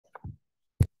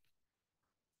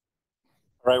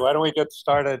All right, why don't we get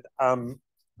started? I'm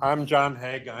John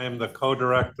Haigh. I am the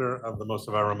co-director of the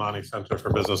Mossavar Rahmani Center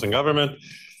for Business and Government.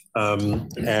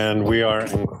 And we are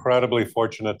incredibly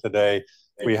fortunate today.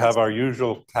 We have our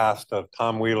usual cast of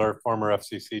Tom Wheeler, former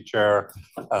FCC chair,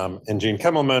 and Gene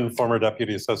Kimmelman, former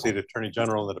Deputy Associate Attorney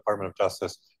General in the Department of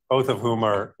Justice, both of whom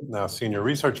are now senior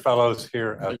research fellows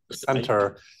here at the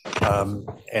center.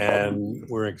 And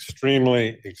we're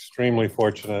extremely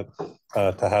fortunate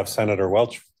to have Senator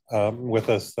Welch with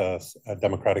us, a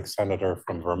Democratic senator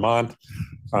from Vermont.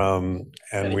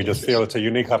 And we just feel it's a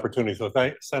unique opportunity. So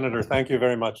Senator, thank you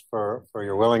very much for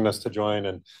your willingness to join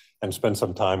and spend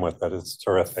some time with it. It's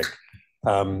terrific.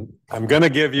 I'm going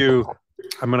to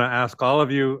ask all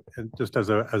of you, just as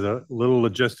a little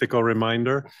logistical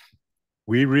reminder,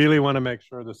 we really want to make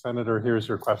sure the senator hears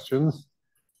your questions.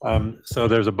 So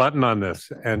there's a button on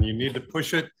this and you need to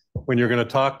push it. When you're going to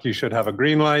talk, you should have a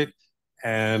green light.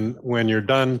 And when you're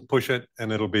done, push it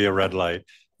and it'll be a red light.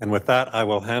 And with that, I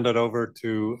will hand it over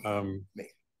to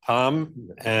Tom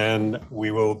and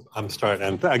I'm starting.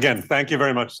 And again, thank you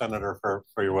very much, Senator,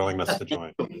 for your willingness to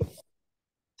join.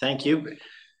 Thank you.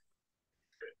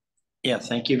 Yeah,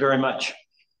 thank you very much.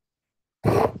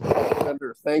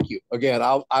 Senator, thank you. Again,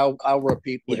 I'll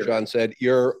repeat what John said.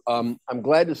 I'm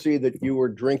glad to see that you were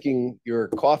drinking your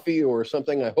coffee or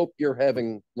something. I hope you're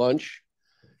having lunch,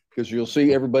 because you'll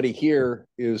see everybody here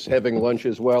is having lunch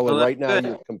as well. And right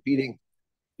now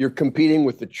you're competing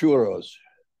with the churros.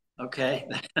 Okay,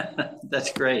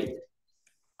 that's great.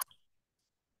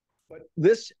 But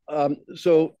this,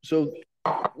 so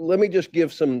let me just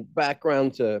give some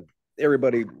background to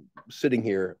everybody sitting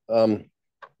here.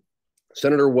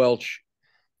 Senator Welch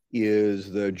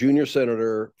is the junior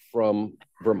senator from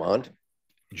Vermont,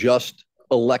 just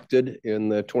elected in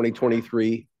the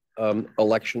 2023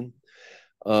 election.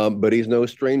 But he's no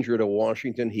stranger to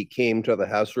Washington. He came to the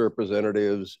House of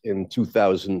Representatives in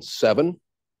 2007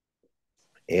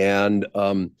 and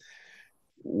I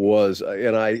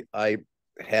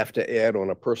have to add on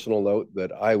a personal note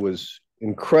that I was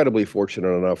incredibly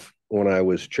fortunate enough when I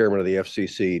was chairman of the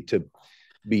FCC to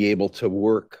be able to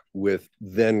work with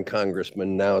then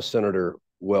Congressman, now Senator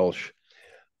Welch.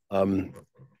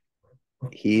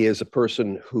 He is a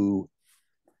person who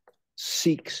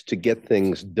seeks to get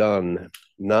things done,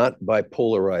 not by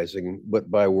polarizing,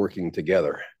 but by working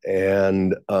together.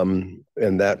 And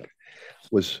that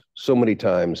was so many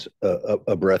times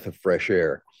a breath of fresh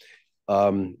air.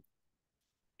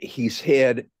 He's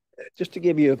had, just to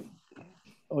give you,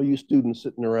 all you students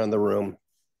sitting around the room,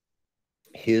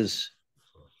 the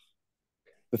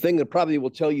thing that probably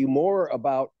will tell you more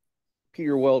about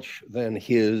Peter Welch than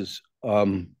his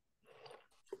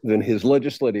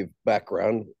legislative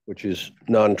background, which is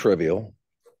non-trivial.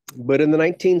 But in the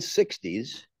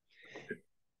 1960s,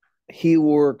 he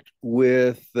worked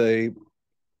with the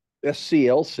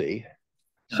SCLC,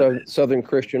 Southern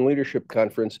Christian Leadership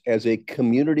Conference, as a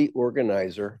community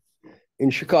organizer in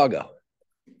Chicago.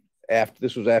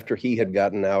 This was after he had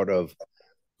gotten out of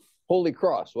Holy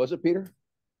Cross, was it, Peter?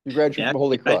 You graduated from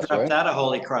Holy Cross, I dropped out of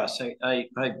Holy Cross. I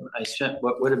spent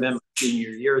what would have been my junior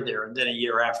year there, and then a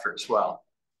year after as well.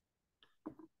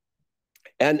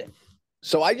 And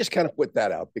so I just kind of put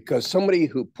that out because somebody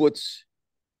who puts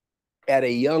at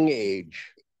a young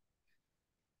age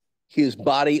his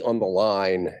body on the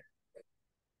line,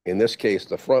 in this case,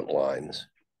 the front lines,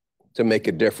 to make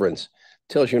a difference,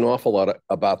 tells you an awful lot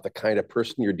about the kind of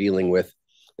person you're dealing with.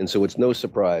 And so it's no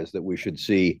surprise that we should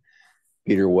see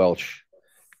Peter Welch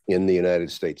in the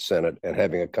United States Senate and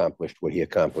having accomplished what he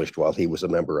accomplished while he was a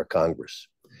member of Congress.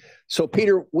 So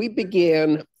Peter, we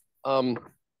began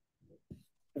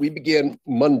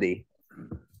Monday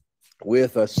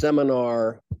with a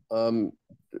seminar,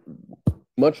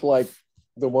 much like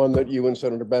the one that you and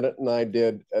Senator Bennett and I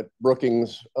did at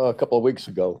Brookings a couple of weeks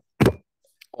ago,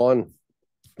 on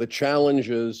the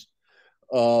challenges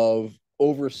of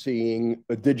overseeing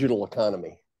a digital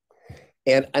economy.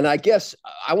 And I guess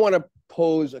I want to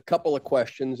pose a couple of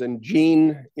questions and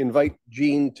invite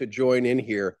Gene to join in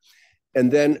here.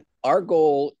 And then our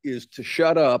goal is to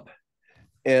shut up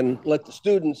and let the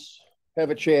students have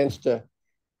a chance to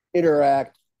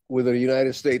interact with a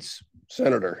United States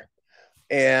senator.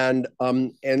 And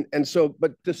so,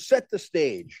 but to set the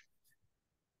stage,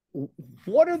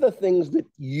 what are the things that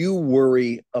you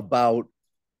worry about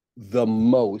the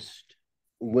most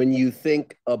when you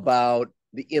think about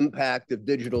the impact of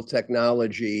digital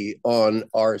technology on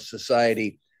our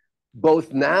society,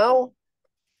 both now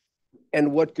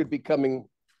and what could be coming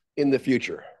in the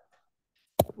future?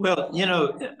 Well,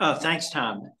 thanks,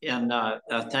 Tom, and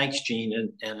thanks,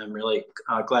 Gene, and I'm really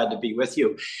glad to be with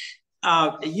you.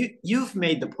 You've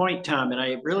made the point, Tom, and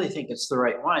I really think it's the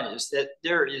right one, is that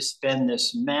there has been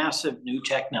this massive new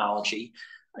technology,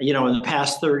 in the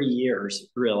past 30 years,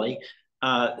 really,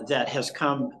 that has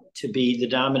come to be the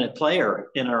dominant player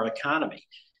in our economy.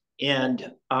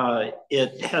 And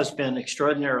it has been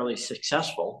extraordinarily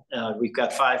successful. We've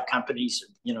got 5 companies,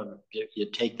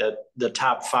 you take the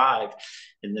top 5,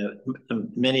 and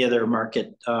many of their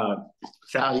market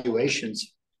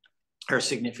valuations are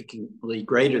significantly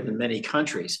greater than many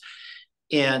countries.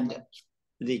 And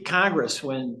the Congress,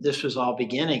 when this was all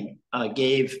beginning,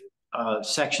 gave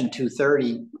Section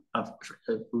 230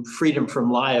 freedom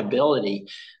from liability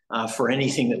for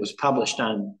anything that was published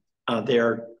on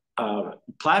their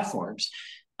platforms.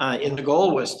 And the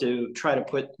goal was to try to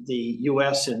put the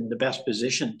U.S. in the best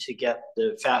position to get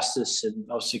the fastest and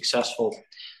most successful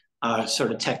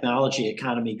sort of technology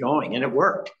economy going. And it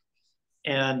worked.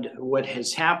 And what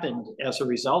has happened as a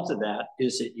result of that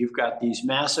is that you've got these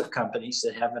massive companies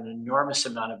that have an enormous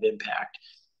amount of impact.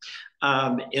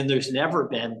 And there's never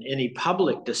been any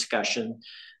public discussion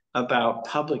about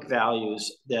public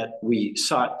values that we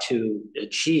sought to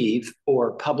achieve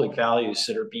or public values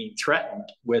that are being threatened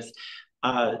with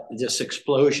this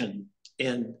explosion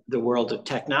in the world of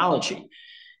technology.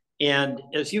 And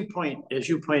as you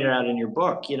pointed out in your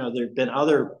book, there have been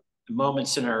other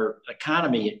moments in our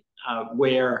economy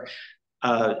where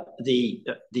the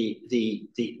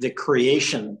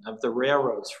creation of the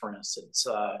railroads, for instance,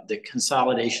 the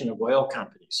consolidation of oil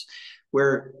companies,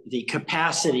 where the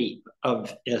capacity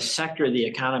of a sector of the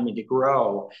economy to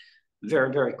grow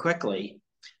very, very quickly,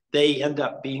 they end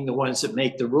up being the ones that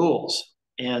make the rules.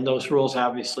 And those rules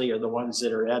obviously are the ones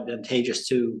that are advantageous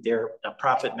to their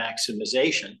profit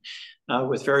maximization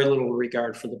with very little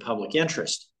regard for the public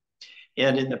interest.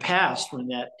 And in the past, when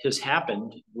that has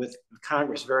happened, with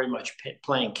Congress very much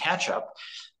playing catch up,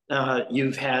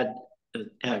 you've had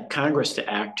Congress to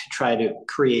act to try to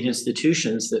create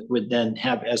institutions that would then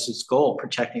have as its goal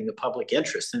protecting the public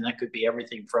interest. And that could be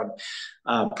everything from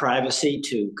privacy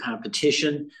to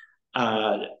competition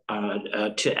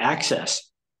to access.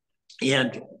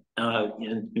 And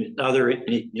other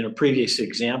previous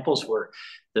examples were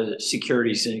the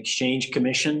Securities and Exchange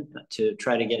Commission to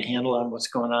try to get a handle on what's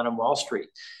going on Wall Street,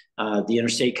 the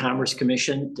Interstate Commerce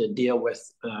Commission to deal with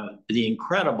the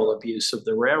incredible abuse of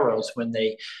the railroads when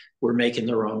they were making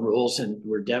their own rules and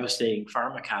were devastating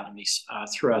farm economies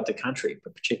throughout the country,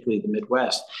 but particularly the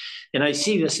Midwest. And I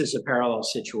see this as a parallel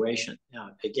situation.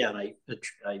 Again, I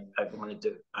wanted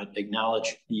to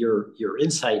acknowledge your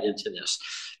insight into this.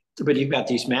 But you've got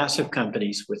these massive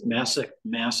companies with massive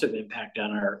impact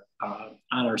on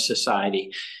our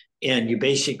society, and you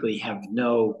basically have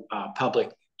no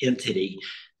public entity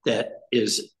that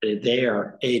is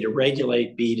there, A, to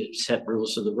regulate, B, to set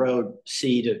rules of the road,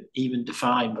 C, to even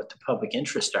define what the public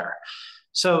interests are.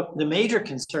 So the major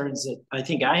concerns that I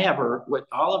think I have are what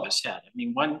all of us had. I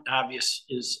mean, one obvious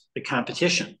is the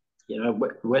competition.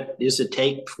 What does it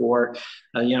take for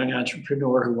a young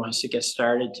entrepreneur who wants to get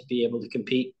started to be able to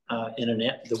compete in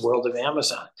the world of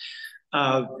Amazon?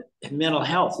 Mental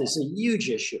health is a huge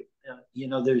issue.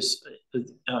 There's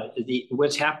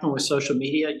what's happened with social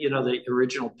media. The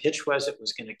original pitch was it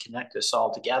was going to connect us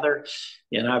all together,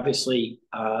 and obviously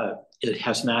it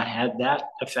has not had that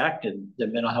effect. And the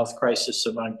mental health crisis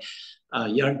among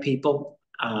young people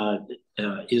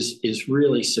is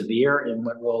really severe, and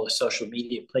what role has social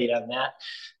media played on that?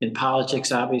 In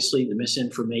politics, obviously, the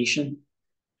misinformation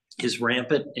is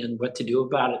rampant, and what to do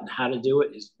about it and how to do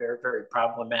it is very, very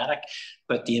problematic.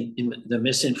 But the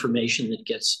misinformation that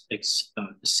gets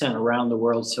sent around the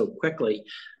world so quickly,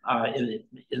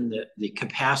 in the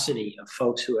capacity of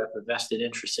folks who have a vested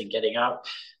interest in getting out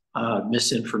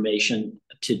misinformation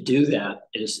to do that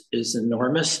is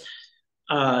enormous.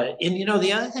 And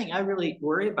the other thing I really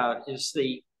worry about is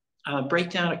the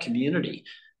breakdown of community,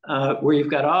 where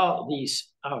you've got all these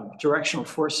directional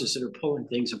forces that are pulling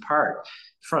things apart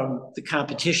from the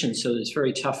competition. So it's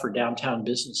very tough for downtown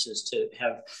businesses to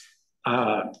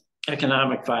have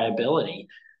economic viability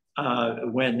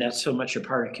when that's so much a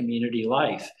part of community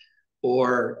life,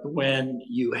 or when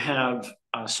you have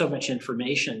so much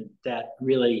information that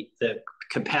really the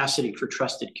capacity for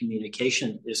trusted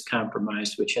communication is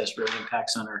compromised, which has real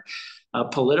impacts on our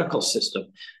political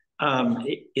system.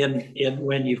 And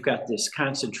when you've got this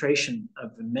concentration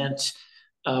of immense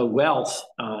wealth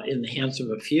in the hands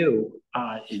of a few,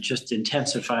 it's just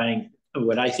intensifying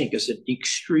what I think is an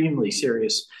extremely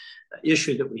serious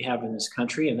issue that we have in this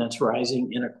country, and that's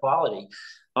rising inequality.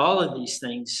 All of these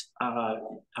things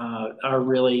are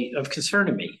really of concern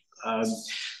to me.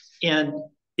 And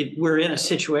we're in a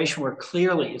situation where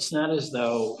clearly it's not as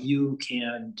though you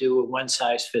can do a one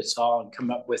size fits all and come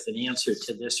up with an answer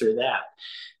to this or that.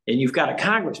 And you've got a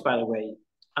Congress, by the way,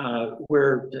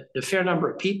 where a fair number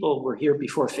of people were here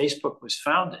before Facebook was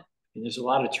founded. And there's a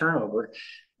lot of turnover,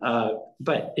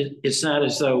 but it's not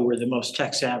as though we're the most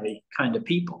tech savvy kind of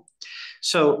people.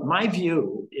 So my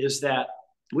view is that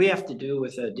we have to do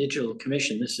with a digital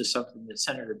commission. This is something that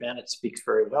Senator Bennett speaks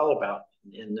very well about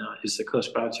and is the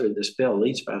co-sponsor of this bill,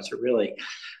 lead sponsor really.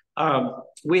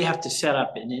 We have to set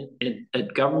up a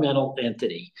governmental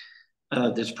entity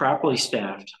that's properly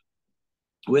staffed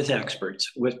with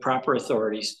experts, with proper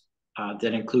authorities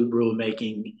that include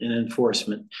rulemaking and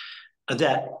enforcement,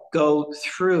 that go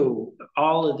through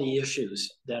all of the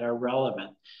issues that are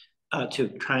relevant to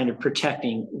kind of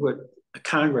protecting what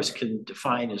Congress can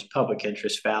define as public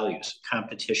interest values: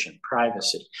 competition,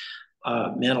 privacy,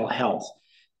 mental health,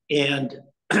 and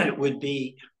it would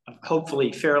be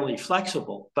hopefully fairly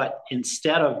flexible. But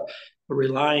instead of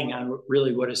relying on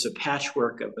really what is a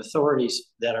patchwork of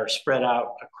authorities that are spread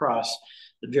out across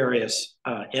the various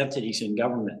entities in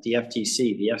government, the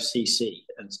FTC, the FCC,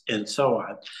 and so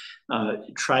on,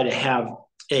 try to have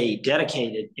a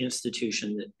dedicated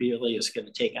institution that really is going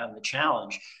to take on the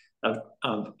challenge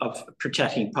of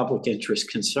protecting public interest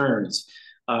concerns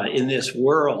in this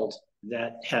world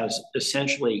that has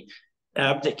essentially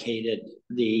abdicated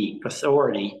the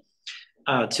authority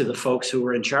to the folks who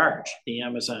are in charge, the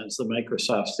Amazons, the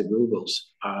Microsofts, the Googles,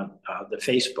 the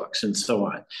Facebooks, and so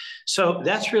on. So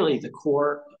that's really the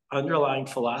core underlying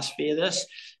philosophy of this.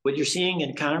 What you're seeing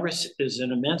in Congress is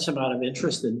an immense amount of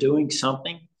interest in doing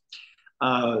something,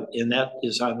 and that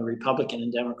is on the Republican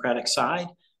and Democratic side.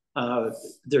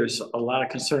 There's a lot of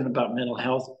concern about mental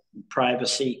health,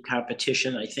 privacy,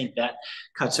 competition. I think that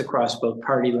cuts across both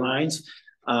party lines.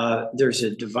 There's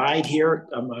a divide here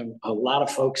among a lot of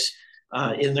folks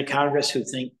in the Congress who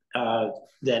think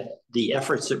that the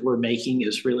efforts that we're making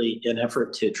is really an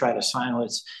effort to try to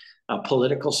silence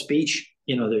political speech.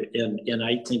 You know, and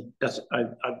I think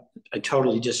I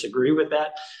totally disagree with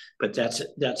that, but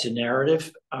that's a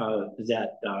narrative that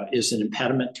is an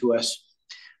impediment to us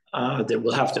that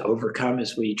we'll have to overcome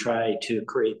as we try to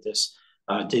create this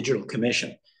digital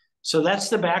commission. So that's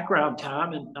the background,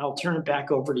 Tom, and I'll turn it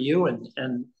back over to you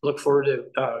and look forward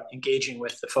to engaging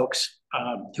with the folks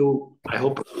who I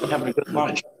hope are having a good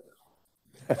lunch.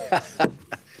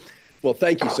 Well,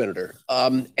 thank you, Senator.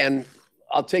 And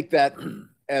I'll take that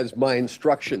as my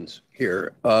instructions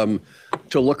here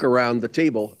to look around the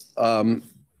table.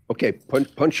 Okay,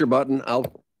 punch your button.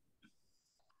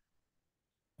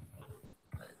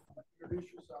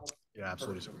 Yeah,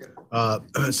 absolutely.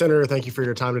 Senator, thank you for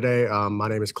your time today. My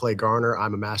name is Clay Garner.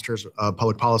 I'm a master's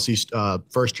public policy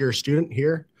first-year student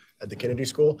here at the Kennedy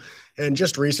School. And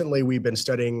just recently, we've been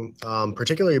studying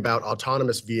particularly about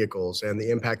autonomous vehicles and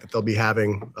the impact that they'll be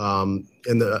having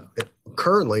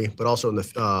currently, but also in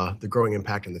the growing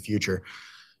impact in the future.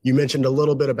 You mentioned a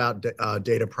little bit about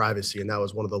data privacy, and that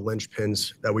was one of the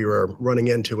linchpins that we were running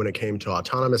into when it came to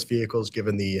autonomous vehicles,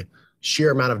 given the sheer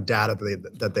amount of data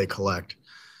that they collect.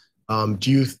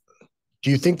 Do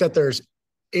you think that there's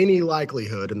any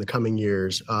likelihood in the coming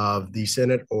years of the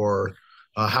Senate or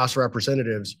House of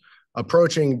Representatives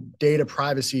approaching data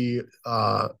privacy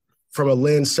from a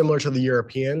lens similar to the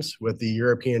Europeans, with the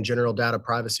European General Data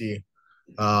Privacy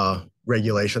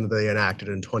regulation that they enacted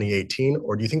in 2018?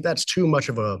 Or do you think that's too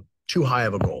high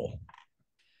of a goal?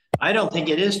 I don't think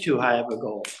it is too high of a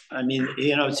goal. I mean,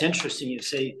 you know, it's interesting you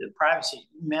say the privacy.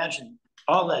 Imagine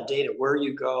all that data, where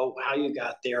you go, how you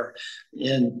got there,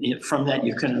 and from that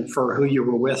you can infer who you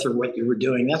were with or what you were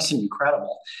doing. That's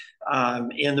incredible.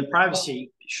 And the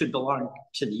privacy should belong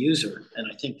to the user, and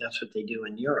I think that's what they do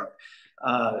in Europe,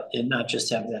 and not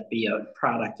just have that be a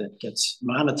product that gets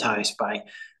monetized by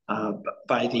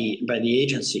the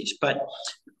agencies. But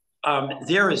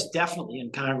there is definitely in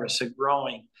Congress a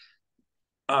growing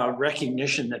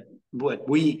recognition that what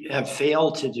we have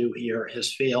failed to do here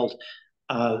has failed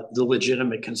the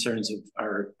legitimate concerns of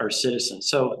our citizens.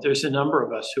 So there's a number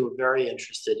of us who are very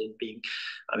interested in being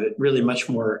really much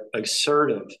more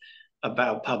assertive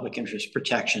about public interest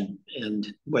protection. And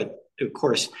what, of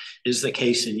course, is the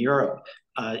case in Europe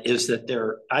is that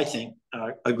they're, I think,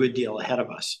 a good deal ahead of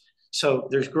us. So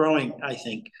there's growing, I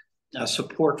think,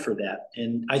 support for that.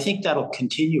 And I think that'll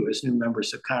continue as new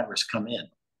members of Congress come in.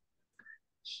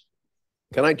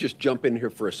 Can I just jump in here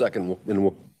for a second, and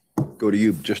we'll go to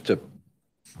you just to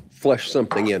flesh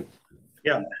something in?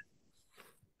 Yeah.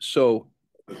 So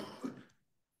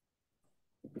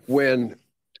when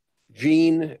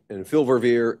Gene and Phil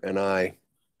Verveer and I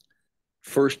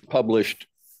first published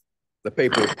the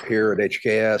paper here at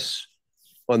HKS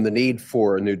on the need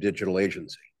for a new digital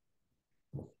agency.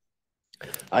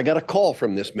 I got a call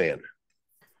from this man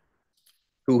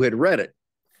who had read it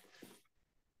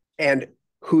and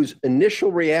whose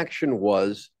initial reaction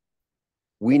was,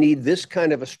 we need this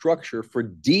kind of a structure for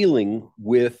dealing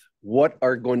with what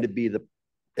are going to be the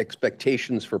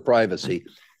expectations for privacy,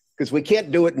 because we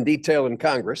can't do it in detail in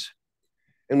Congress,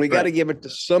 and we got to give it to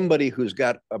somebody who's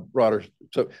got a broader.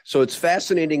 So it's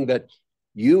fascinating that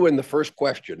you in the first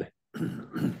question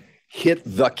hit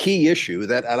the key issue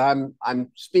that, and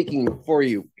I'm speaking for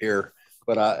you here,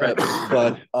 but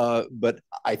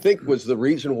I think was the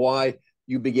reason why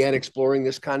you began exploring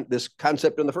this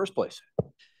concept in the first place.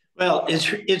 Well,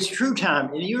 it's true,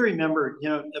 Tom. And you remember,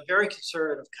 a very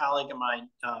conservative colleague of mine,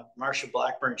 Marsha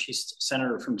Blackburn, she's a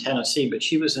senator from Tennessee, but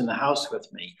she was in the House with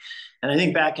me. And I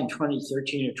think back in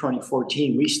 2013 or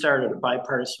 2014, we started a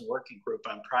bipartisan working group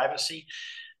on privacy.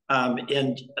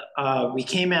 We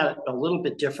came at it a little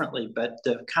bit differently, but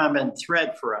the common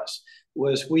thread for us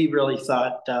was we really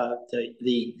thought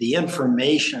the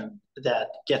information that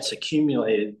gets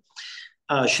accumulated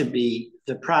should be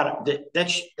the product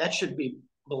that should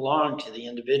belong to the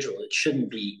individual. It shouldn't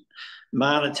be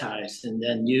monetized and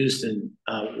then used in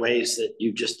ways that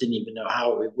you just didn't even know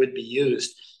how it would be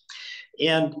used.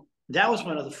 And that was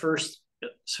one of the first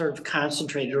sort of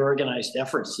concentrated, organized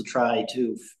efforts to try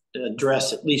to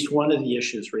address at least one of the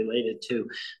issues related to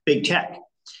big tech.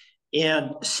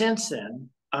 And since then,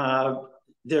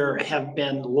 there have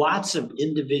been lots of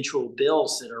individual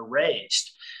bills that are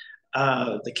raised.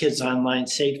 The Kids Online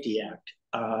Safety Act.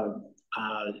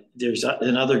 There's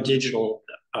another digital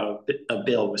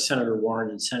bill with Senator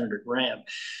Warren and Senator Graham.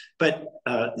 But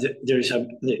there's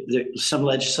some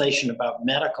legislation about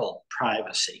medical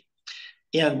privacy.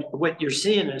 And what you're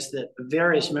seeing is that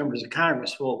various members of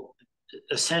Congress will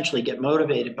essentially get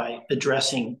motivated by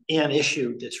addressing an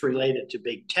issue that's related to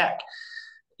big tech.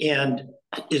 And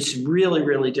it's really,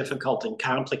 really difficult and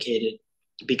complicated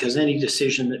because any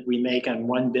decision that we make on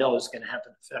one bill is going to have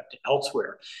an effect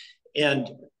elsewhere. And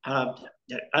I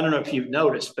don't know if you've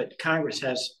noticed, but Congress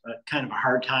has kind of a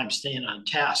hard time staying on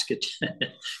task at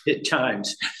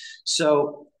times.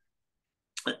 So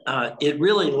it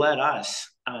really led us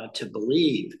to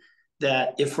believe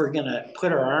that if we're going to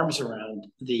put our arms around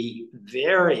the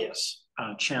various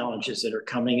challenges that are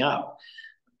coming up,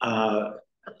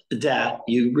 that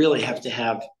you really have to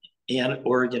have an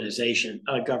organization,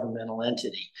 a governmental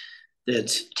entity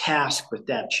that's tasked with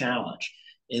that challenge,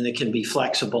 and it can be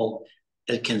flexible.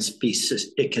 It can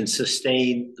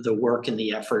sustain the work and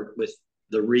the effort with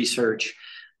the research,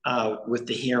 with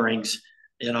the hearings,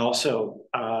 and also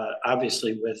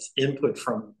obviously with input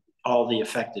from all the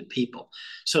affected people.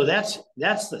 So that's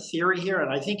the theory here,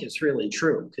 and I think it's really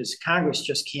true because Congress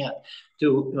just can't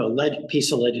do a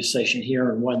piece of legislation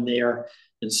here and one there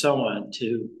and so on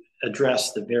to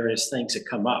address the various things that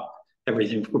come up,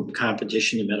 everything from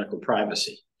competition to medical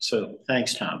privacy. So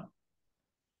thanks, Tom.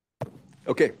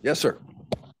 Okay, yes, sir.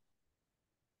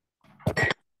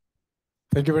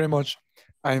 Thank you very much.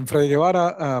 I'm Freddy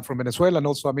Guevara from Venezuela and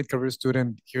also a mid-career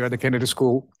student here at the Kennedy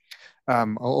School.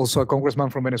 Also a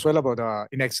congressman from Venezuela, but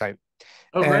in exile.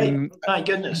 Oh, great. My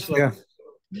goodness. Well,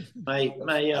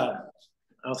 yeah.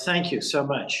 Thank you so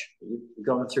much. You're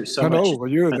going through so much. No,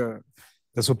 you're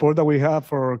the support that we have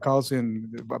for our cause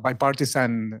in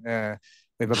bipartisan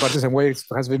ways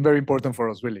has been very important for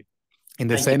us, really, in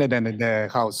the Senate and in the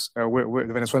House. The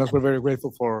Venezuelans were very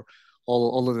grateful for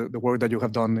all of the work that you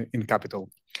have done in Capitol.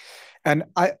 And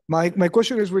my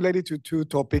question is related to two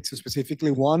topics,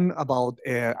 specifically one about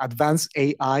advanced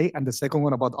AI and the second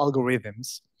one about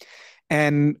algorithms.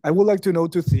 And I would like to know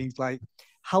two things, like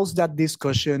how's that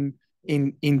discussion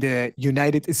in the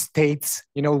United States?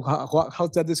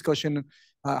 How's that discussion?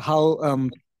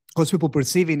 How's people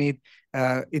perceiving it?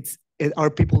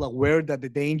 Are people aware that the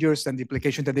dangers and the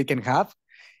implications that they can have?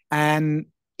 And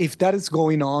if that is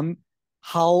going on,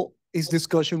 how is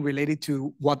discussion related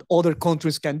to what other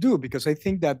countries can do? Because I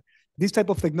think that these type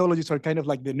of technologies are kind of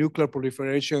like the nuclear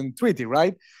proliferation treaty,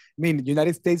 right? I mean, the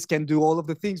United States can do all of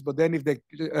the things, but then if the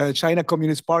China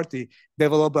Communist Party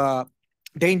develop a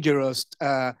dangerous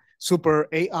super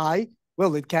AI,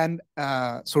 well, it can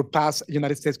surpass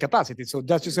United States capacity. So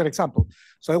that's just an example.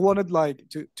 So I wanted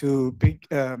to pick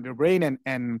your brain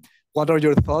and what are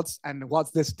your thoughts and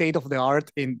what's the state of the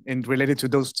art in related to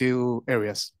those two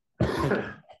areas?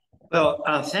 Well,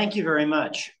 thank you very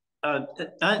much. An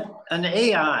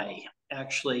AI,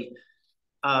 actually,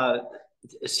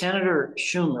 Senator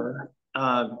Schumer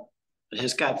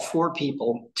has got 4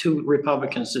 people, 2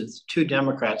 Republicans and 2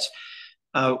 Democrats,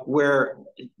 where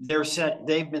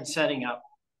they've been setting up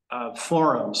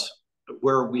forums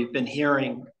where we've been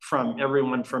hearing from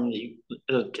everyone from the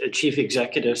chief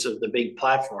executives of the big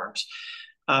platforms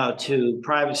to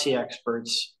privacy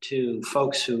experts to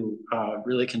folks who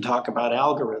really can talk about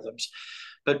algorithms.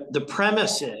 But the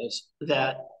premise is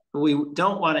that we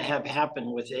don't want to have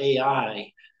happen with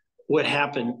AI what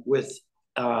happened with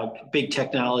big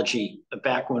technology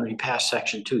back when we passed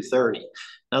Section 230. In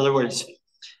other words,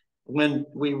 when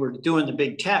we were doing the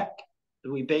big tech,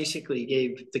 we basically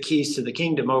gave the keys to the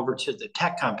kingdom over to the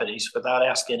tech companies without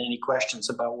asking any questions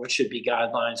about what should be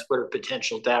guidelines, what are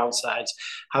potential downsides,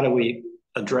 how do we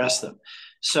address them.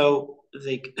 So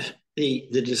the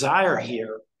desire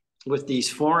here with these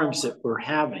forums that we're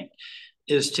having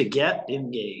is to get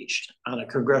engaged on a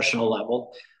congressional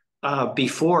level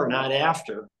before, not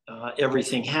after,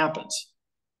 everything happens.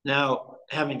 Now,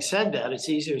 having said that, it's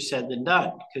easier said than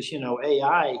done because, you know,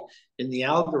 AI in the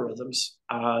algorithms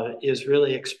is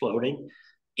really exploding,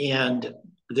 and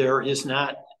there is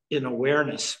not an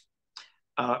awareness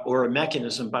or a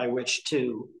mechanism by which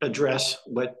to address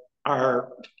what are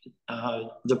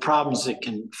the problems that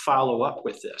can follow up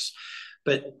with this.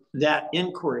 But that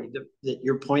inquiry that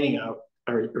you're pointing out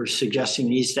or suggesting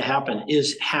needs to happen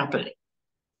is happening.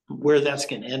 Where that's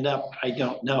going to end up, I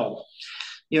don't know.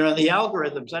 You know, the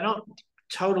algorithms, I don't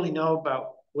totally know about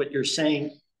what you're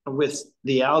saying with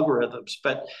the algorithms,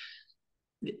 but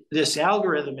this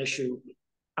algorithm issue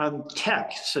on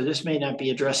tech, so this may not be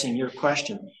addressing your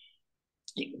question,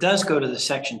 it does go to the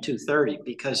Section 230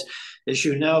 because, as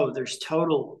you know, there's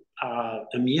total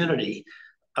immunity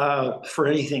for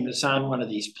anything that's on one of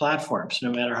these platforms,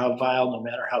 no matter how vile, no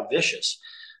matter how vicious.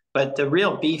 But the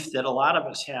real beef that a lot of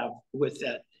us have with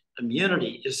that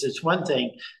immunity is it's one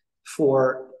thing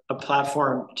for a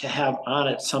platform to have on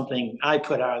it something I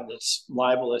put on that's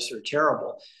libelous or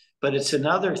terrible, but it's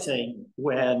another thing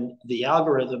when the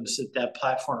algorithms that that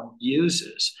platform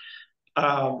uses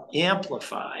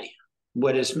amplify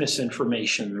what is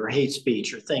misinformation or hate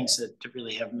speech or things that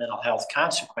really have mental health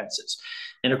consequences.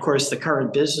 And of course, the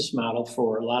current business model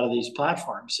for a lot of these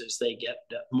platforms is they get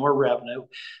more revenue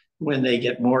when they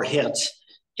get more hits,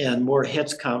 and more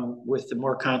hits come with the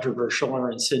more controversial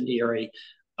or incendiary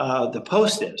the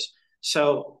post is.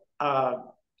 So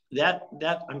that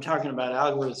I'm talking about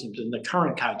algorithms in the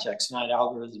current context, not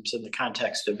algorithms in the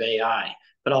context of AI.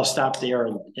 But I'll stop there,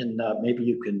 and maybe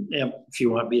you can, if you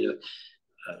want me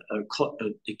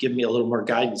to give me a little more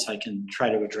guidance, I can try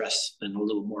to address in a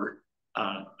little more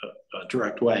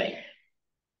direct way.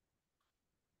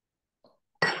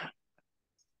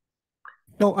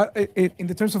 No, in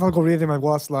the terms of algorithm, I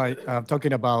was like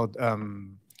talking about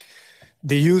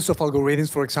the use of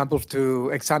algorithms, for example, to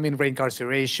examine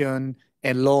reincarceration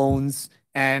and loans.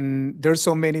 And there's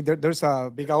so many, there's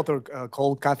a big author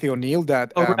called Kathy O'Neill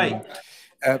that,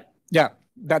 yeah,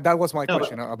 that was my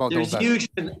question about all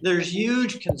that. There's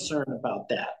huge concern about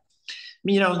that.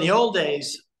 You know, in the old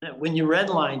days, when you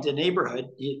redlined a neighborhood,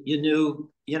 you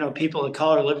knew, you know, people of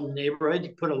color lived in the neighborhood,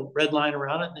 you put a red line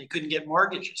around it and they couldn't get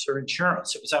mortgages or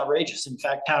insurance. It was outrageous. In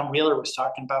fact, Tom Wheeler was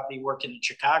talking about me working in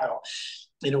Chicago,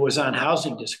 and it was on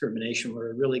housing discrimination where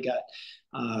I really got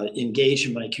engaged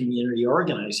in my community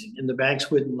organizing, and the banks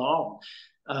wouldn't loan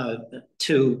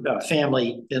to a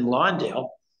family in Lawndale,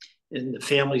 and the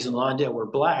families in Lawndale were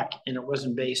Black, and it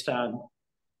wasn't based on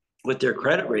what their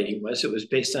credit rating was, it was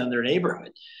based on their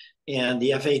neighborhood. And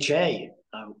the FHA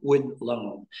wouldn't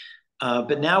loan.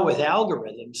 But now with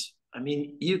algorithms, I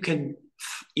mean, you can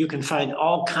find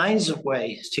all kinds of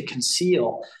ways to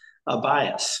conceal a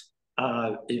bias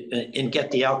and get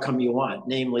the outcome you want,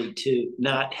 namely to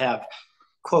not have,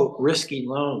 quote, risky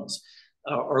loans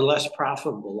or less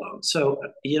profitable loans. So,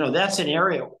 you know, that's an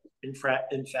area, in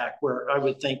fact, where I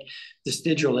would think this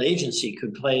digital agency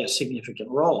could play a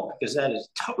significant role, because that is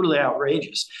totally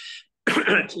outrageous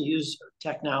to use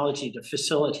technology to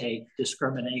facilitate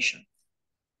discrimination.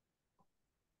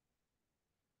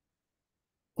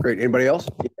 Great. Anybody else?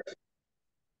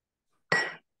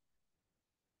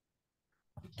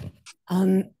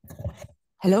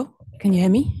 Hello, can you hear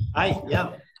me? Hi,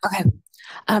 yeah. Okay.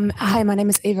 Hi, my name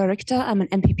is Eva Richter. I'm an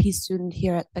MPP student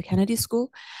here at the Kennedy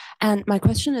School. And my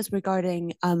question is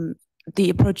regarding the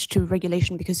approach to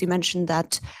regulation, because you mentioned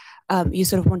that you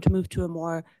sort of want to move to a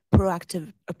more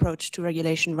proactive approach to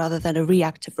regulation rather than a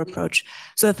reactive approach.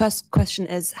 So the first question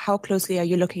is, how closely are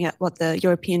you looking at what the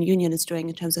European Union is doing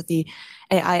in terms of the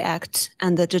AI Act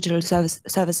and the Digital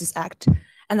Services Act?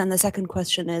 And then the second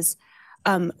question is,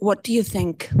 what do you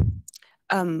think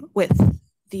with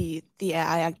the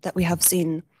AI Act that we have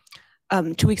seen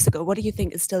 2 weeks ago, what do you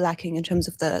think is still lacking in terms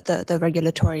of the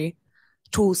regulatory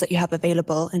tools that you have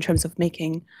available in terms of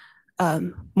making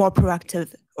more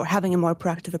proactive or having a more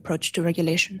proactive approach to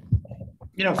regulation?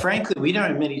 You know, frankly, we don't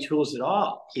have many tools at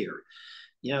all here.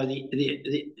 You know,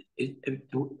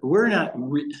 we're not,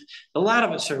 a lot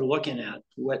of us are looking at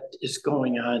what is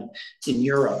going on in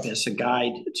Europe as a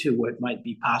guide to what might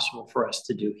be possible for us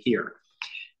to do here.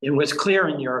 And what's clear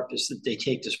in Europe is that they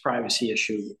take this privacy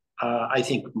issue, I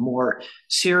think, more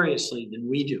seriously than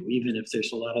we do, even if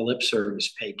there's a lot of lip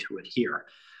service paid to it here.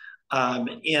 And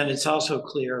it's also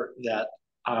clear that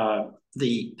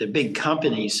the big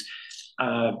companies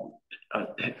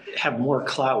have more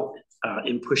clout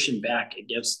in pushing back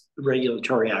against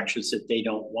regulatory actions that they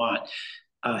don't want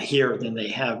here than they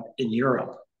have in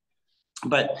Europe.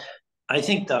 But I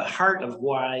think the heart of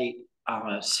why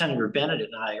Senator Bennett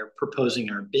and I are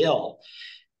proposing our bill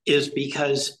is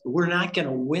because we're not going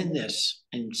to win this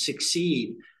and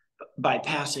succeed by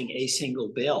passing a single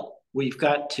bill. We've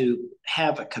got to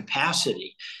have a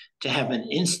capacity to have an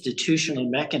institutional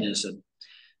mechanism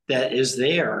that is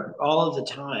there all of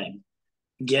the time,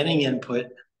 getting input,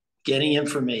 getting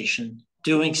information,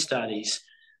 doing studies,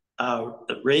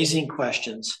 raising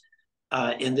questions,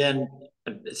 and then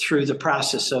through the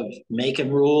process of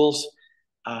making rules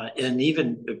and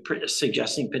even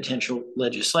suggesting potential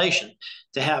legislation,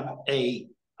 to have a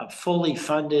fully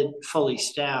funded, fully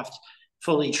staffed,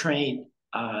 fully trained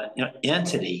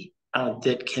entity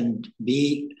that can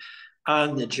be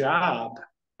on the job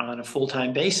on a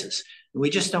full-time basis.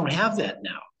 We just don't have that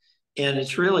now. And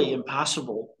it's really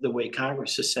impossible the way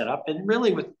Congress is set up. And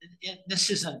really, this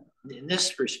isn't, in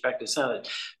this respect, it's not a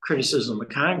criticism of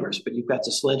Congress, but you've got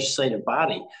this legislative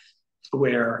body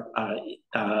where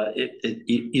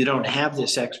you don't have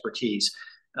this expertise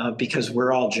because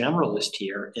we're all generalists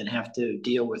here and have to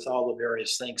deal with all the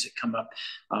various things that come up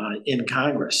in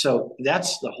Congress. So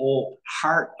that's the whole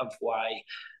heart of why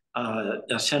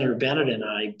Senator Bennett and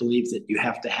I believe that you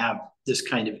have to have this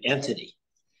kind of entity.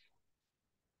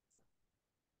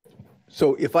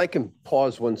 So if I can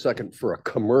pause 1 second for a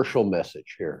commercial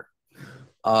message here.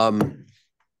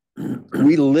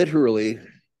 We literally,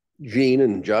 Gene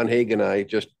and John Haigh and I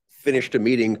just finished a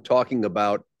meeting talking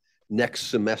about next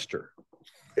semester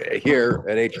here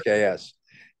at HKS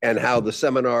and how the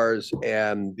seminars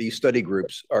and these study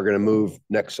groups are going to move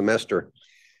next semester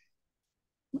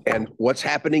and what's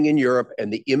happening in Europe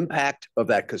and the impact of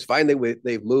that, because finally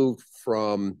they've moved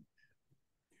from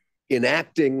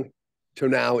enacting to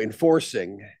now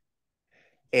enforcing,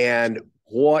 and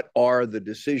what are the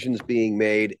decisions being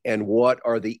made and what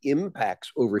are the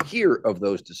impacts over here of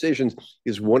those decisions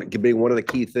is being one of the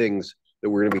key things that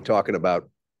we're going to be talking about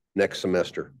next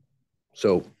semester.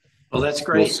 So, well, that's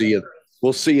great.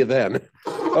 We'll see you then.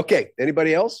 Okay,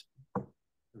 anybody else?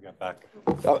 We got back.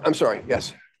 Oh, I'm sorry.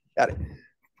 Yes, got it.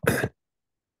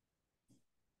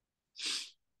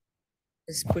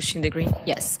 Is pushing the green.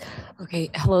 Yes. Okay.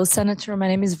 Hello, Senator. My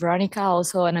name is Veronica,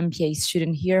 also an MPA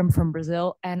student here. I'm from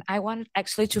Brazil. And I wanted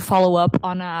actually to follow up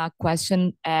on a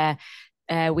question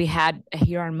we had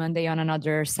here on Monday on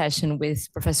another session with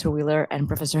Professor Wheeler and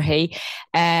Professor Haigh.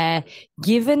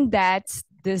 Given that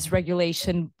this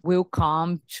regulation will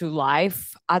come to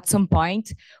life at some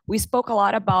point, we spoke a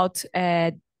lot about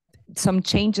some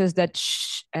changes that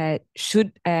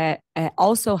should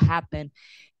also happen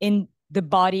in the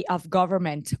body of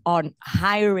government on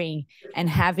hiring and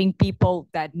having people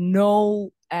that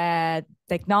know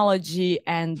technology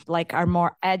and like are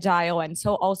more agile, and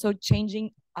so also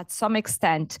changing at some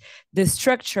extent the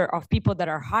structure of people that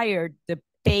are hired, the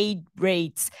paid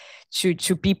rates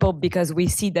to people, because we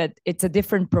see that it's a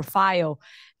different profile.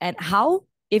 And how,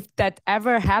 if that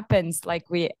ever happens, like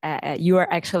you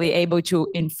are actually able to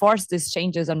enforce these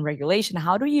changes on regulation,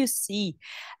 how do you see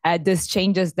these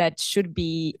changes that should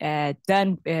be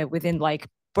done within like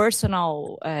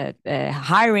personal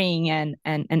hiring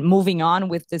and moving on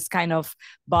with this kind of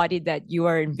body that you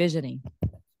are envisioning?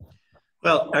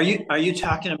 Well, are you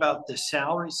talking about the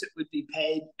salaries that would be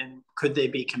paid, and could they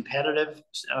be competitive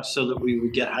so that we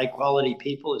would get high quality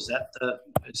people? Is that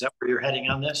where you're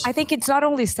heading on this? I think it's not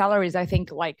only salaries. I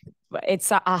think like it's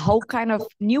a whole kind of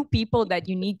new people that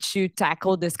you need to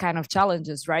tackle this kind of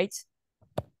challenges, right?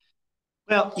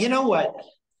 Well, you know what?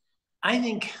 I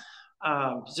think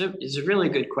it's a really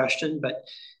good question, but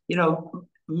you know,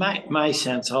 my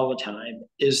sense all the time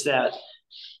is that,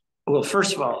 well,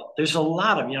 first of all, there's a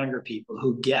lot of younger people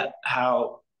who get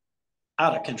how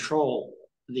out of control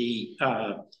the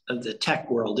tech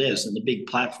world is and the big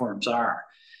platforms are,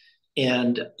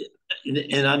 and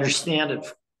understand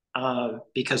it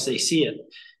because they see it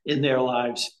in their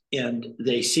lives and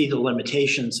they see the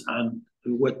limitations on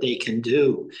what they can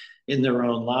do in their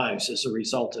own lives as a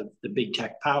result of the big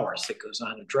tech powers that goes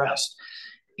unaddressed.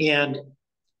 And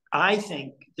I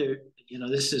think there,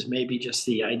 this is maybe just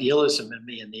the idealism in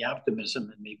me and the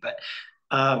optimism in me, but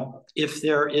if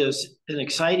there is an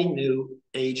exciting new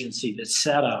agency that's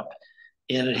set up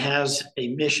and it has a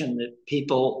mission that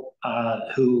people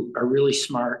who are really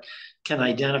smart can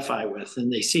identify with,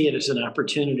 and they see it as an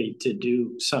opportunity to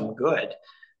do some good,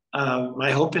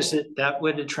 my hope is that that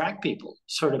would attract people,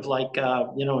 sort of like,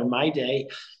 in my day,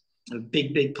 a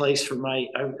big place for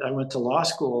I went to law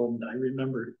school, and I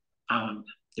remember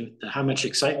how much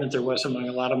excitement there was among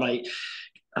a lot of my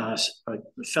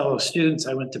fellow students.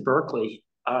 I went to Berkeley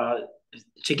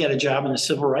to get a job in the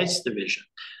Civil Rights Division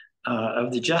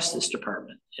of the Justice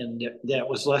Department. And that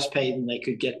was less paid than they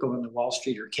could get going to Wall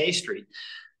Street or K Street.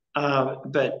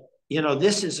 But,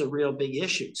 this is a real big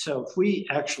issue. So if we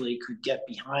actually could get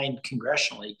behind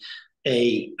congressionally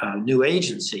a new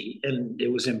agency, and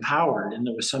it was empowered, and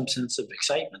there was some sense of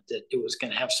excitement that it was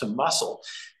going to have some muscle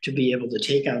to be able to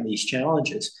take on these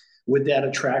challenges, would that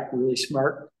attract really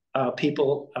smart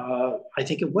people? I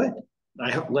think it would.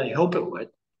 I hope it would.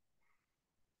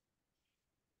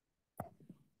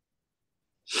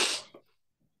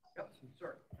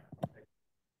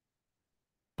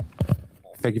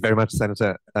 Thank you very much,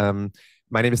 Senator.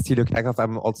 My name is Thilo Kerkhoff.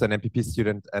 I'm also an MPP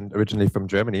student and originally from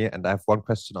Germany. And I have one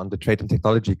question on the Trade and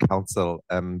Technology Council,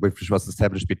 which was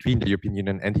established between the European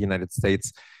Union and the United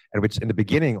States, and which in the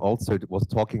beginning also was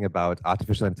talking about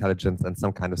artificial intelligence and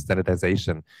some kind of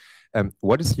standardization.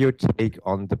 What is your take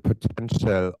on the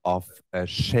potential of a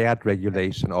shared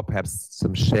regulation or perhaps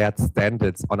some shared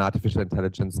standards on artificial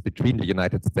intelligence between the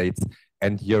United States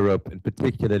and Europe, and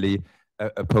particularly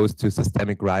opposed to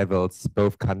systemic rivals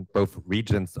both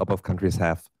regions or both countries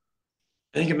have?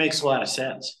 I think it makes a lot of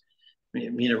sense. I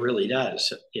mean, it really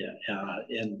does. Yeah,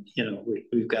 and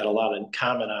we've got a lot in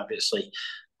common, obviously,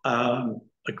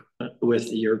 with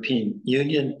the European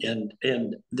Union,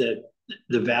 and the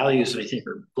values, I think,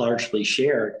 are largely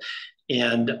shared.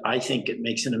 And I think it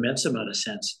makes an immense amount of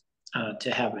sense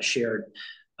to have a shared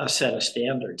set of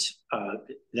standards.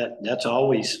 That's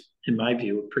always, in my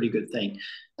view, a pretty good thing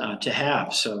to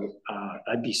have. So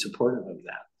I'd be supportive of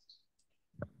that.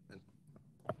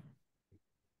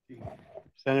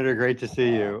 Senator, great to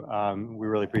see you. We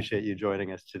really appreciate you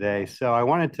joining us today. So I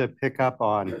wanted to pick up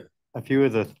on a few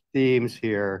of the themes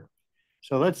here.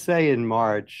 So let's say in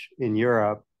March in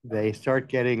Europe, they start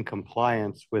getting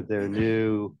compliance with their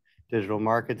new Digital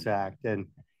Markets Act. And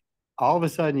all of a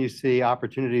sudden you see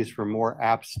opportunities for more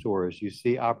app stores. You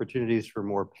see opportunities for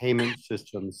more payment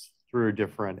systems through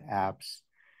different apps.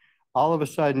 All of a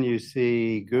sudden you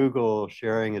see Google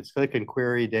sharing its click and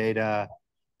query data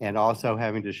and also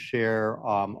having to share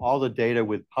all the data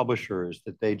with publishers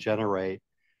that they generate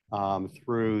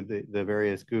through the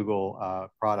various Google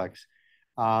products.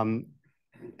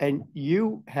 And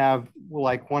you have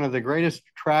like one of the greatest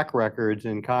track records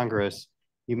in Congress.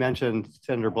 You mentioned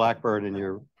Senator Blackburn in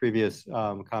your previous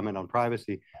comment on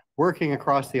privacy, working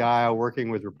across the aisle, working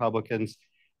with Republicans.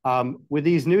 With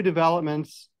these new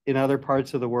developments in other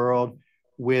parts of the world,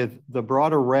 with the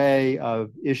broad array of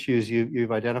issues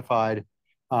you've identified,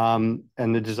 and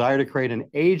the desire to create an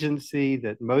agency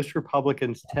that most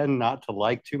Republicans tend not to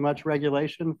like too much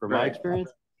regulation, from my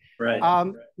experience.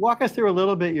 Right. Walk us through a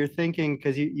little bit your thinking,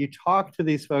 because you talk to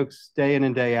these folks day in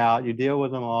and day out, you deal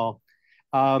with them all.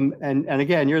 And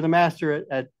again, you're the master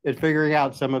at figuring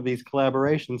out some of these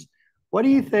collaborations. What do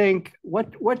you think,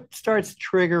 what starts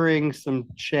triggering some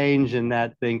change in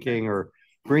that thinking, or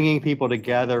bringing people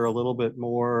together a little bit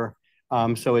more?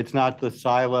 So it's not the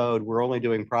siloed, we're only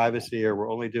doing privacy or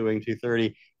we're only doing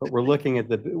 230, but we're looking at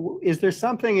is there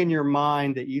something in your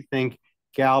mind that you think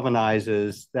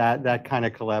galvanizes that kind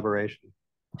of collaboration?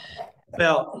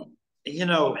 Well,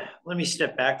 let me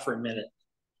step back for a minute.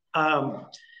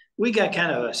 We got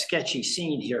kind of a sketchy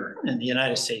scene here in the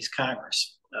United States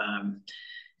Congress. I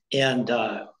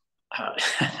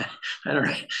don't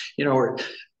know,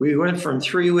 we went from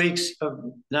 3 weeks of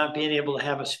not being able to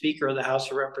have a Speaker of the House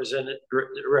of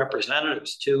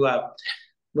Representatives to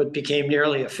what became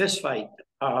nearly a fistfight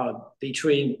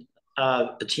between a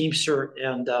Teamster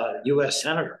and a U.S.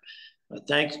 Senator.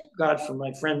 Thank God for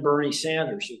my friend Bernie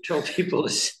Sanders, who told people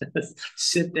to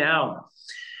sit down.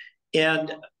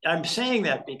 And I'm saying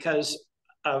that because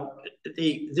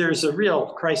there's a real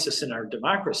crisis in our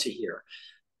democracy here,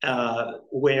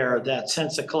 where that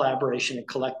sense of collaboration and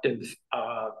collective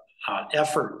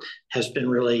effort has been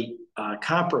really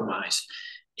compromised.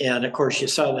 And of course, you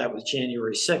saw that with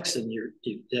January 6th,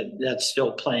 and that's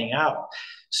still playing out.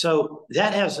 So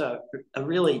that has a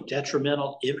really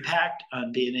detrimental impact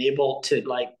on being able to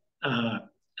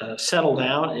settle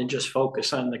down and just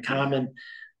focus on the common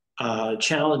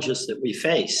challenges that we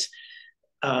face.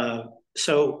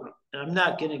 So I'm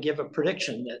not going to give a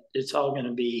prediction that it's all going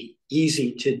to be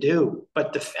easy to do.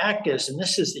 But the fact is, and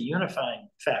this is the unifying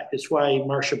fact, it's why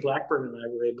Marsha Blackburn and I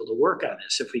were able to work on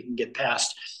this. If we can get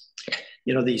past,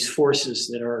 these forces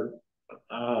that are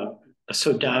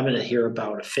so dominant here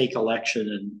about a fake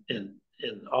election and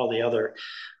all the other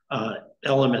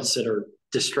elements that are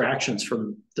distractions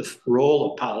from the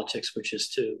role of politics, which is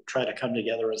to try to come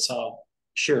together and solve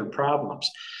shared problems.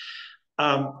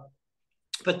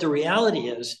 But the reality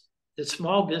is that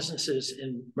small businesses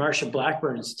in Marsha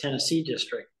Blackburn's Tennessee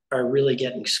district are really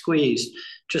getting squeezed,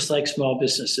 just like small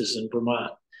businesses in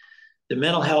Vermont. The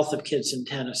mental health of kids in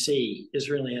Tennessee is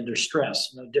really under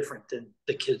stress, no different than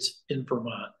the kids in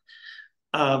Vermont.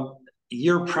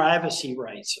 Your privacy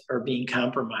rights are being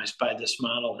compromised by this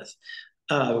monolith,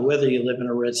 whether you live in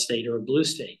a red state or a blue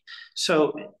state.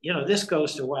 So, this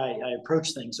goes to why I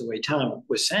approach things the way Tom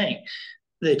was saying.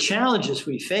 The challenges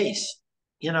we face,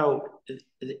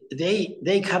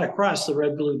 they cut across the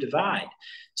red-blue divide.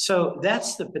 So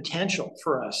that's the potential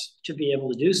for us to be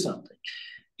able to do something.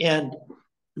 And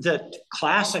the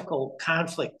classical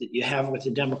conflict that you have with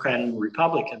the Democrat and the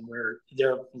Republican, where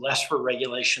they're less for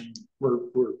regulation, where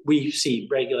we see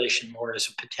regulation more as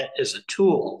a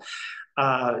tool,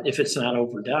 if it's not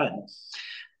overdone.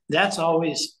 That's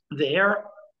always there,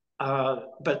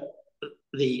 but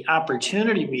the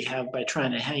opportunity we have by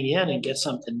trying to hang in and get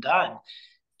something done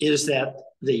is that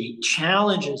the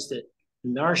challenges that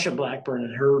Marsha Blackburn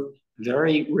and her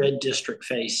very red district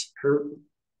face, her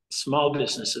small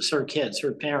businesses, her kids,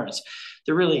 her parents,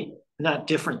 they're really not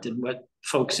different than what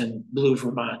folks in blue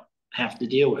Vermont have to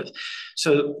deal with.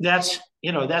 So that's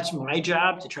my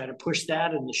job, to try to push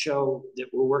that and to show that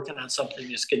we're working on something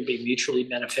that's going to be mutually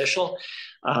beneficial.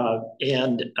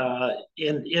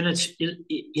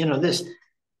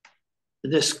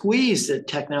 The squeeze that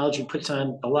technology puts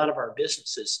on a lot of our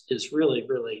businesses is really,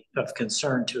 really of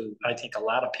concern to, I think, a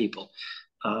lot of people,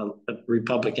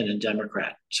 Republican and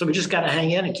Democrat. So we just got to hang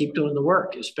in and keep doing the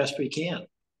work as best we can.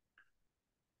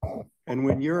 And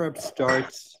when Europe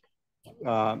starts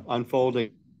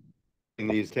unfolding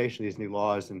these new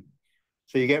laws, and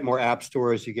so you get more app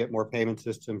stores, you get more payment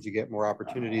systems, you get more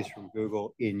opportunities from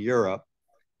Google in Europe.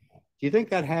 Do you think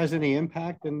that has any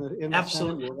impact in the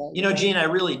Absolutely. Gene, I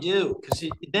really do, because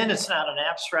then it's not an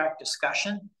abstract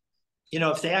discussion.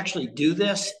 If they actually do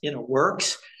this and it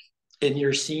works, and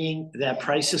you're seeing that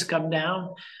prices come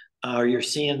down, or you're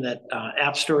seeing that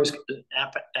app stores,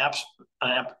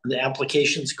 the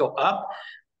applications go up,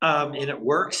 and it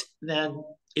works, then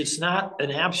it's not an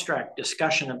abstract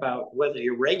discussion about whether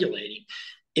you're regulating.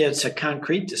 It's a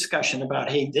concrete discussion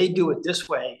about, hey, they do it this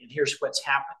way, and here's what's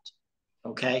happened.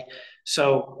 Okay,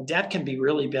 so that can be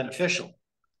really beneficial,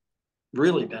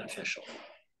 really beneficial.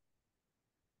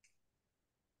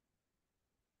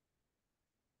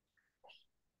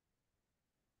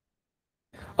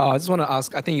 I just want to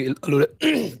ask, I think you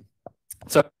alluded,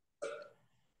 so.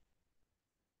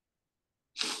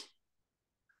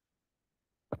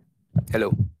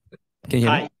 Hello, can you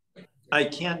hear me? I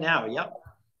can now, yep.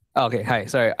 Okay, hi,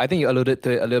 sorry. I think you alluded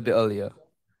to it a little bit earlier.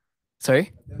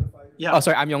 Sorry? Yeah. Oh,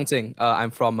 sorry, I'm Yongting. I'm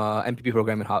from MPP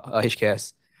program in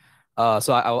HKS.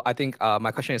 So I think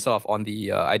my question is sort of on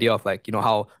the idea of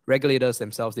how regulators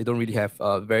themselves, they don't really have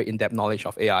very in-depth knowledge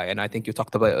of AI. And I think you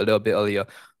talked about it a little bit earlier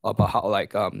about how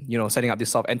setting up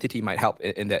this sort of entity might help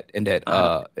in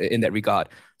that regard.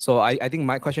 So I think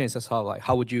my question is just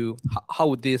how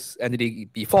would this entity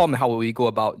be formed? How would we go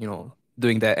about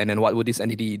doing that, and then what would this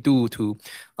entity do to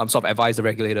sort of advise the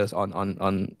regulators on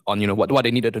what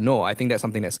they needed to know? I think that's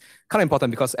something that's kind of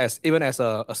important, because even as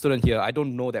a student here, I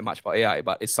don't know that much about AI,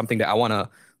 but it's something that I want to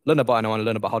learn about, and I want to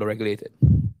learn about how to regulate it.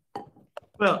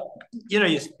 Well,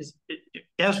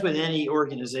 as with any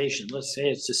organization, let's say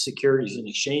it's the Securities and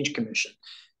Exchange Commission,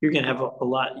 you're going to have a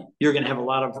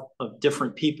lot of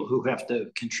different people who have to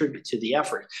contribute to the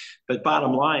effort. But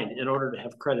bottom line, in order to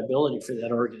have credibility for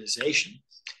that organization,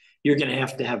 you're going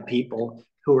to have people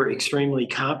who are extremely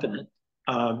competent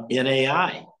in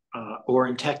AI or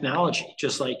in technology.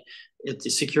 Just like at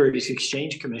the Securities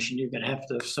Exchange Commission, you're going to have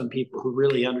some people who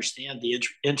really understand the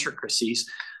intricacies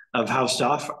of how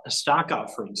stock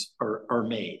offerings are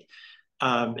made.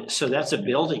 So that's a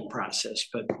building process,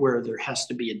 but where there has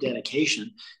to be a dedication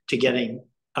to getting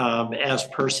as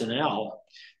personnel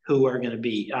who are going to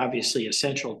be obviously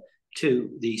essential to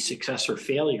the success or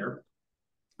failure,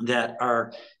 that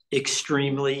are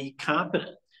extremely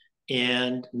competent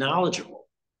and knowledgeable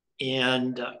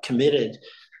and committed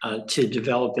to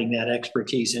developing that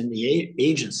expertise in the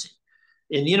agency.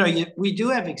 And, you know, we do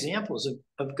have examples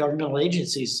of governmental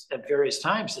agencies at various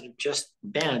times that have just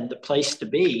been the place to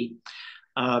be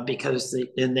because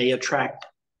they attract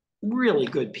really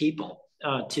good people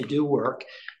to do work.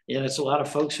 And it's a lot of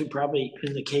folks who probably,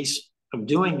 in the case of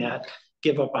doing that,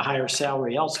 give up a higher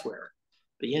salary elsewhere.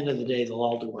 At the end of the day, they'll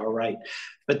all do all right.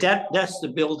 But that's the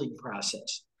building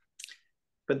process.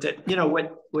 But that, you know,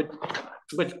 what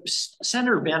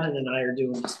Senator Bennett and I are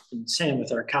doing, and same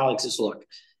with our colleagues, is look,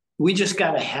 we just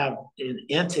got to have an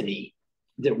entity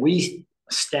that we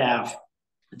staff,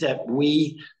 that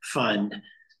we fund,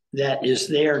 that is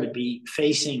there to be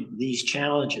facing these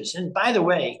challenges. And by the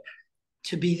way,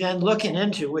 to be then looking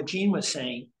into what Gene was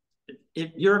saying, if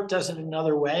Europe does it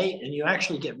another way and you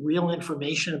actually get real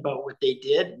information about what they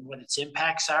did and what its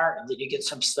impacts are, and then you get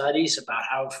some studies about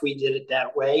how if we did it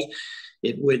that way,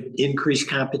 it would increase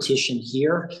competition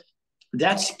here.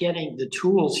 That's getting the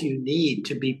tools you need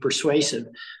to be persuasive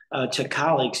to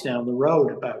colleagues down the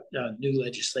road about new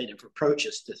legislative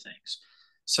approaches to things.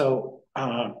 So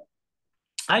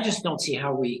I just don't see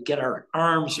how we get our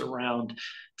arms around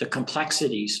the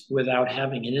complexities without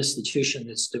having an institution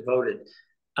that's devoted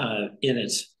in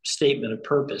its statement of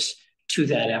purpose to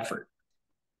that effort.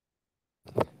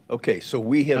 Okay, so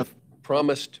we have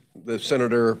promised the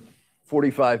senator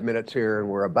 45 minutes here, and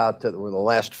we're the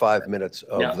last 5 minutes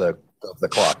of the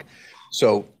clock.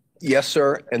 So yes,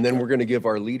 sir, and then we're going to give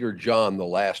our leader John the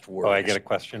last word. Oh, I get a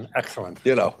question. Excellent.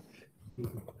 You know.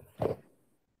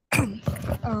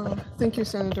 Thank you,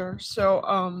 Senator. So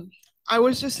I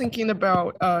was just thinking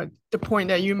about the point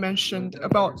that you mentioned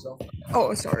about,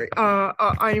 oh, sorry.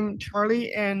 I'm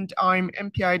Charlie and I'm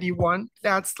MPID 1.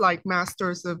 That's like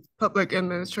Masters of Public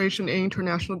Administration and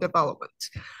International Development.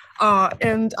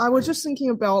 And I was just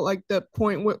thinking about like the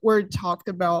point where it talked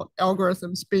about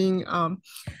algorithms being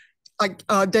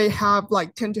they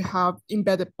tend to have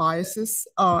embedded biases.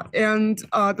 And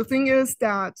the thing is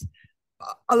that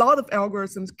a lot of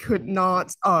algorithms could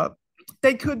not,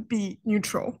 they could be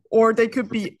neutral or they could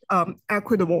be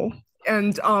equitable.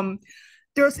 And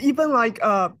there's even like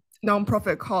a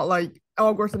nonprofit called like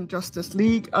Algorithm Justice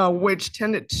League, which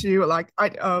tended to like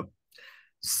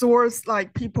source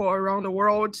like people around the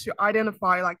world to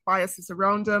identify like biases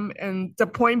around them. And the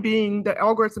point being, the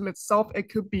algorithm itself, it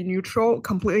could be neutral,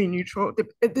 completely neutral.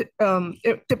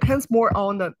 It depends more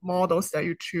on the models that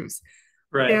you choose.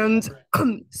 Right. And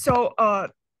so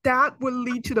that would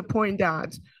lead to the point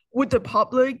that would the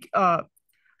public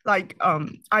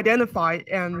identify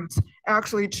and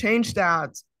actually change that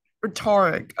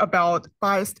rhetoric about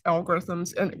biased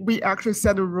algorithms, and we actually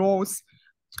set the rules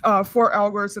for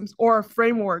algorithms or a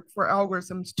framework for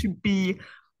algorithms to be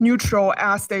neutral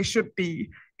as they should be,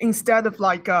 instead of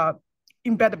like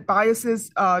embedded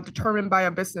biases determined by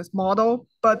a business model.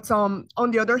 But on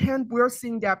the other hand, we're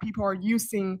seeing that people are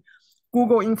using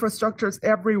Google infrastructures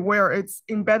everywhere. It's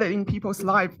embedded in people's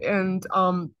life, and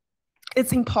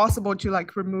it's impossible to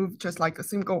like remove just like a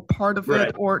single part of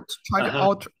it or to try to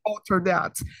alter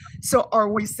that. So are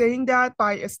we saying that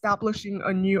by establishing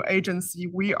a new agency,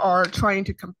 we are trying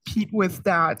to compete with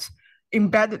that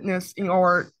embeddedness in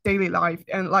our daily life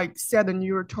and like set a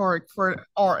new rhetoric for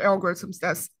our algorithms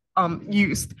that's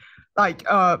used like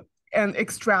and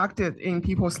extracted in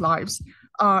people's lives?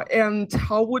 And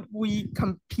how would we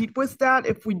compete with that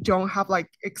if we don't have like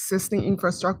existing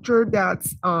infrastructure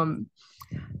that's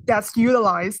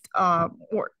utilized?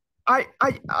 Or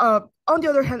on the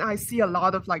other hand, I see a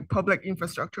lot of like public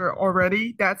infrastructure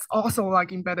already that's also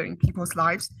like embedded in people's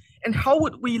lives. And how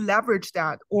would we leverage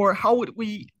that, or how would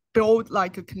we build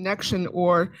like a connection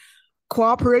or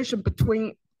cooperation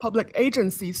between public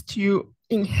agencies to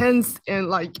enhance and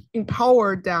like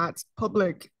empower that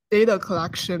public data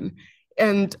collection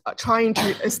and trying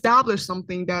to establish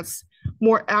something that's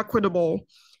more equitable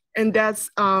and that's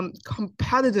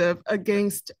competitive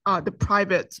against the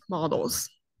private models?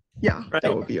 Yeah, right.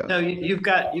 That would be. No, you've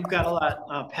got a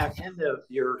lot packed into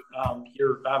your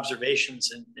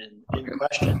observations and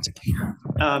questions,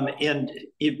 and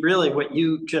it really what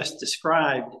you just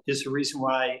described is the reason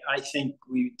why I think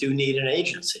we do need an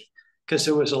agency, because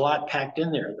there was a lot packed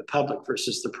in there: the public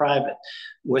versus the private,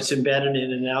 what's embedded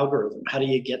in an algorithm, how do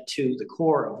you get to the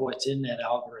core of what's in that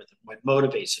algorithm, what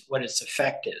motivates it, what its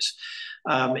effect is,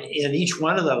 and each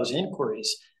one of those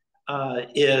inquiries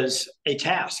is a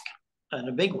task. And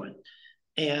a big one.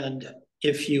 And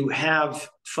if you have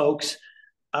folks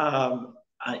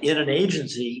in an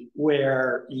agency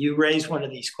where you raise one of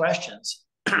these questions,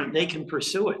 they can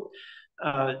pursue it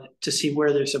to see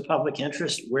where there's a public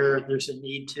interest, where there's a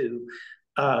need to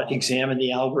examine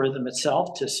the algorithm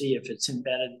itself to see if it's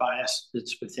embedded bias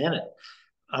that's within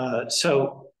it.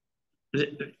 So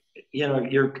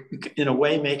you're in a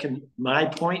way making my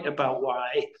point about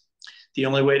why the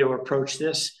only way to approach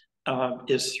this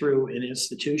is through an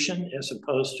institution as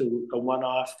opposed to a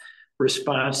one-off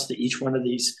response to each one of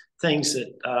these things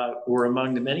that were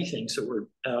among the many things that were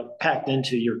packed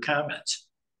into your comments.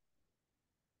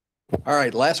 All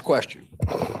right, last question.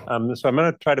 So I'm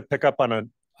going to try to pick up on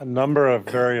a number of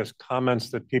various comments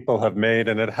that people have made,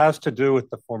 and it has to do with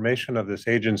the formation of this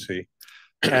agency.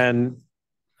 And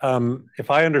if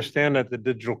I understand it, the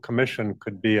Digital Commission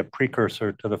could be a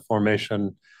precursor to the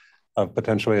formation of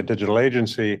potentially a digital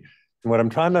agency. And what I'm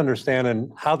trying to understand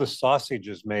and how the sausage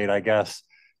is made, I guess,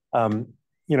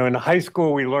 in high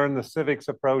school, we learn the civics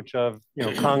approach of,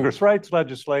 Congress writes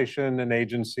legislation and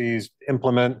agencies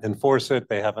implement, enforce it.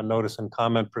 They have a notice and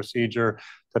comment procedure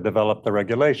to develop the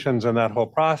regulations and that whole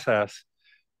process.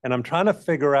 And I'm trying to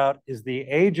figure out, is the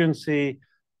agency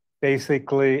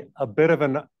basically a bit of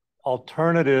an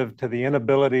alternative to the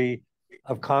inability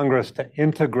of Congress to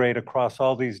integrate across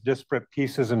all these disparate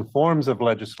pieces and forms of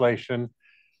legislation?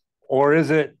 Or is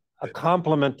it a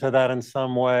complement to that in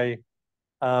some way?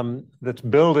 That's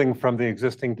building from the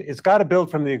existing, it's got to build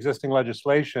from the existing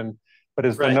legislation, but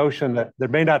is the notion that there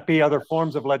may not be other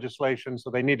forms of legislation,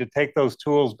 so they need to take those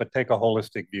tools, but take a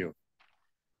holistic view?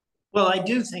 Well, I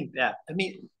do think that. I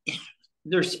mean,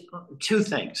 there's two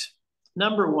things.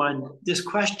 Number one, this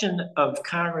question of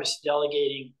Congress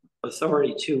delegating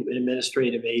authority to an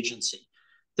administrative agency,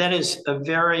 that is a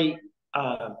very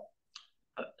a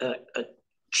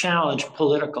challenge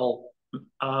political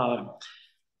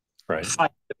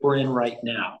fight that we're in right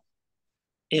now.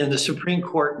 And the Supreme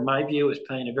Court, in my view, is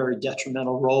playing a very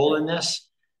detrimental role in this.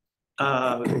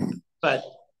 But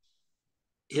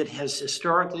it has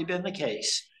historically been the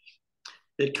case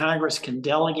that Congress can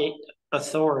delegate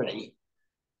authority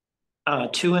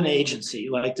to an agency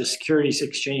like the Securities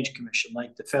Exchange Commission,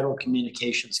 like the Federal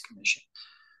Communications Commission,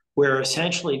 where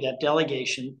essentially that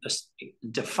delegation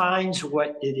defines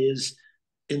what it is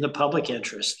in the public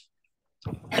interest,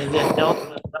 and then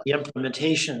the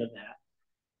implementation of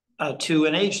that to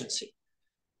an agency.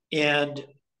 And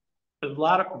a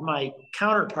lot of my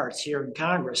counterparts here in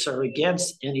Congress are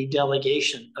against any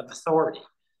delegation of authority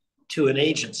to an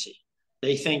agency.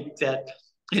 They think that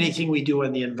anything we do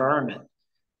on the environment,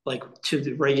 like to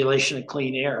the regulation of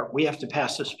clean air, we have to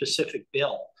pass a specific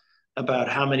bill about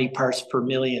how many parts per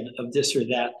million of this or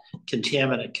that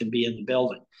contaminant can be in the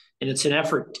building. And it's an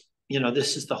effort,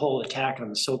 this is the whole attack on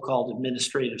the so-called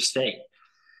administrative state.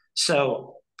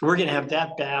 So we're going to have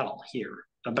that battle here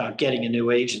about getting a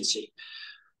new agency.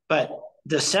 But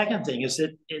the second thing is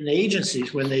that in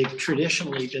agencies, when they've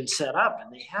traditionally been set up,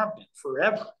 and they have been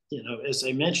forever, as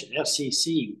I mentioned,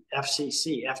 FCC,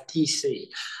 FTC,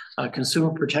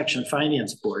 Consumer Protection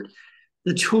Finance Board,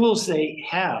 the tools they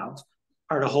have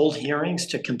are to hold hearings,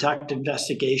 to conduct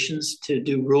investigations, to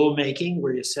do rulemaking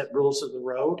where you set rules of the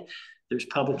road. There's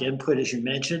public input, as you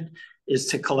mentioned, is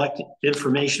to collect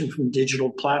information from digital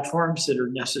platforms that are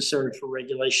necessary for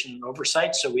regulation and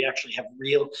oversight. So we actually have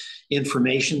real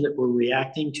information that we're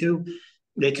reacting to.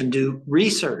 They can do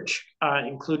research,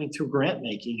 including through grant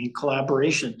making and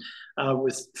collaboration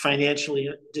with financially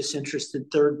disinterested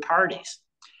third parties.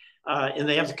 And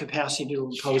they have the capacity to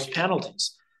impose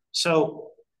penalties. So,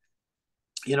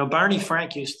 Barney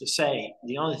Frank used to say,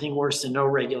 the only thing worse than no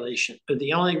regulation, but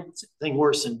the only thing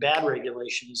worse than bad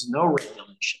regulation is no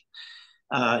regulation.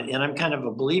 And I'm kind of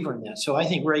a believer in that. So I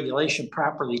think regulation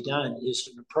properly done is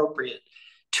an appropriate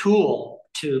tool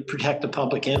to protect the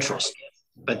public interest.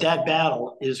 But that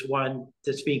battle is one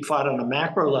that's being fought on a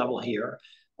macro level here.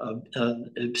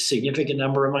 A significant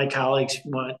number of my colleagues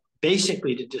want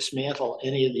basically to dismantle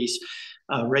any of these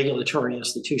regulatory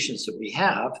institutions that we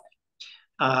have.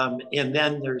 And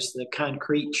then there's the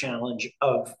concrete challenge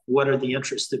of what are the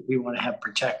interests that we want to have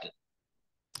protected.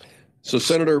 So,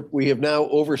 Senator, we have now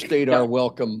overstayed our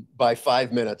welcome by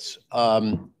 5 minutes.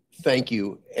 Thank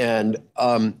you. And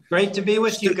great to be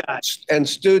with you guys. And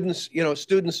students, you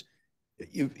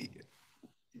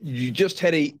just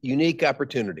had a unique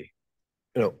opportunity.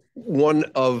 One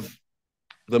of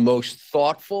the most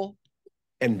thoughtful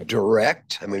and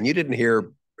direct. I mean, you didn't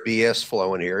hear BS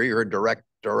flowing here. You heard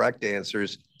direct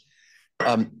answers.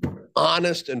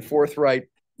 Honest and forthright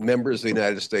members of the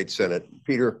United States Senate.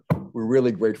 Peter, we're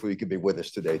really grateful you could be with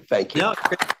us today. Thank you. No,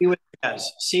 great to be with you guys.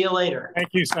 See you later. Thank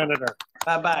you, Senator.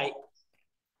 Bye-bye.